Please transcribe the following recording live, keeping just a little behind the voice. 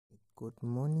Good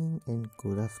morning and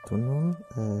good afternoon,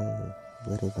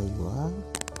 wherever you are.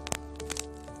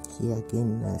 Here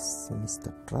again as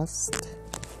Mr. Trust.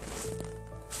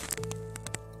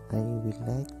 I would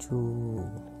like to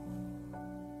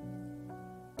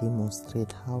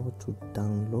demonstrate how to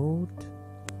download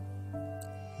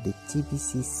the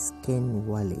TBC Scan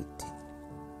wallet.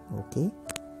 Okay,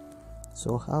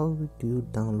 so how do you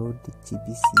download the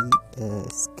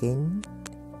TBC Scan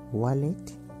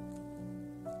wallet?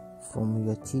 From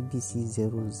your TBC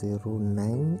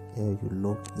 009, you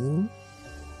log in,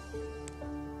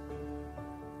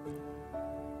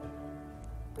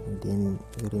 and then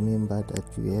you remember that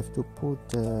you have to put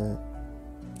the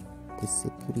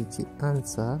security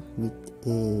answer with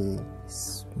a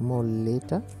small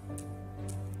letter.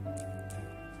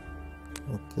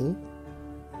 Okay,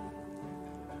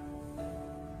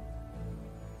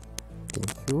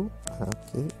 thank you.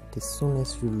 Okay, as soon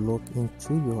as you log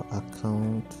into your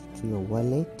account, to your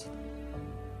wallet,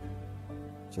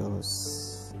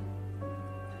 just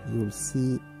you'll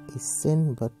see a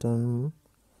send button,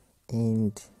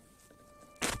 and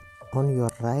on your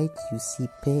right you see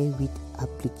pay with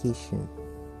application.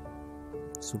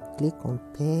 So click on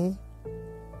pay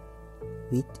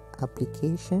with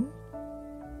application.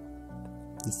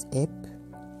 This app,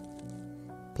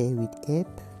 pay with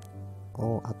app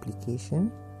or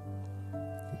application.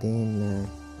 Then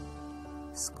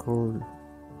scroll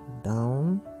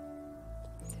down,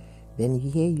 then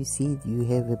here you see you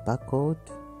have a barcode,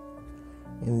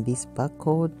 and this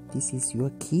barcode, this is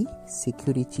your key,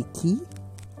 security key.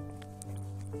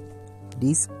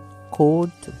 This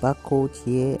barcode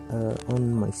here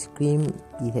on my screen,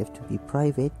 you have to be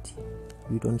private.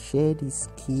 You don't share this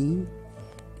key,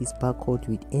 this barcode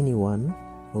with anyone.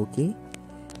 Okay,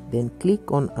 then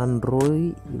click on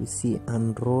Android. You see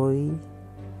Android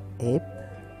app.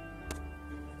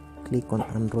 Click on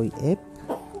Android app.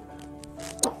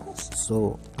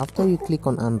 So after you click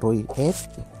on Android app,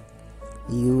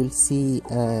 you will see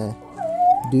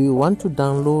do you want to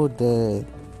download the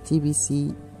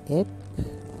TBC app?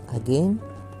 Again,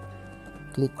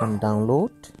 click on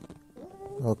download.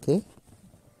 Okay,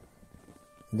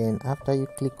 then after you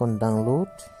click on download,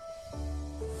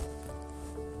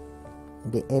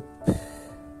 the app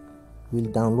will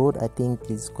download. I think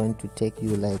it's going to take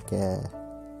you like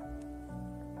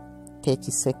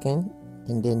 30 seconds,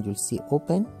 and then you'll see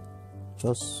open.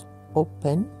 Just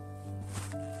open.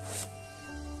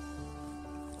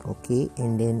 Okay,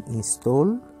 and then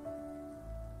install.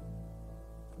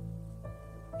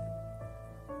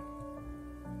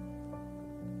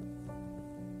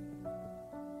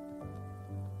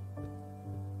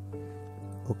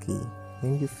 Okay,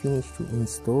 when you finish to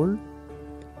install,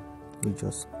 you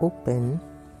just open.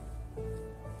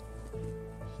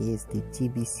 Here's the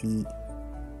TBC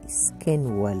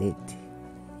Scan wallet.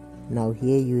 Now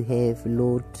here you have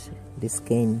load the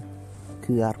scan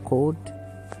QR code.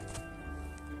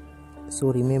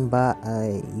 So remember,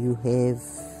 you have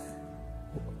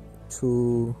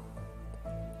to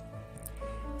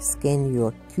scan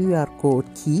your QR code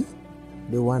key,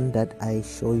 the one that I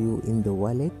show you in the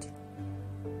wallet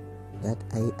that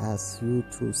I ask you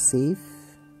to save.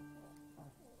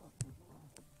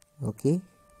 Okay,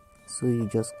 so you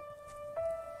just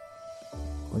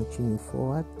continue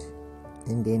forward,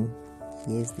 and then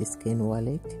here's the scan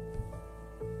wallet.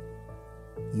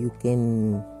 You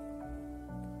can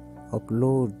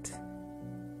upload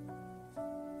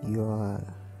your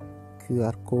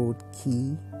QR code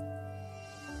key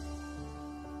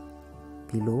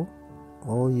below,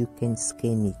 or you can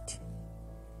scan it,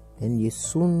 and as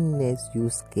soon as you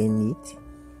scan it,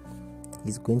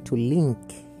 it's going to link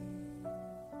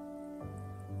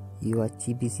your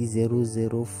TBC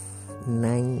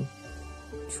 009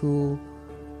 to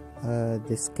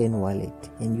the scan wallet,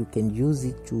 and you can use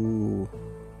it to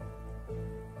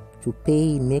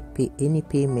make any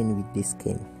payment with the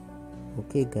scan.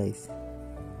 Okay guys,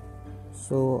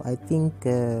 so I think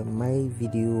my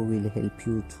video will help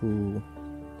you to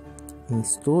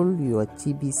install your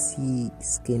TBC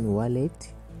Scan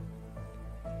wallet.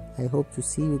 I hope to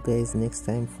see you guys next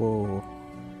time for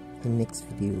the next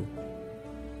video.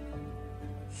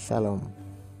 Shalom.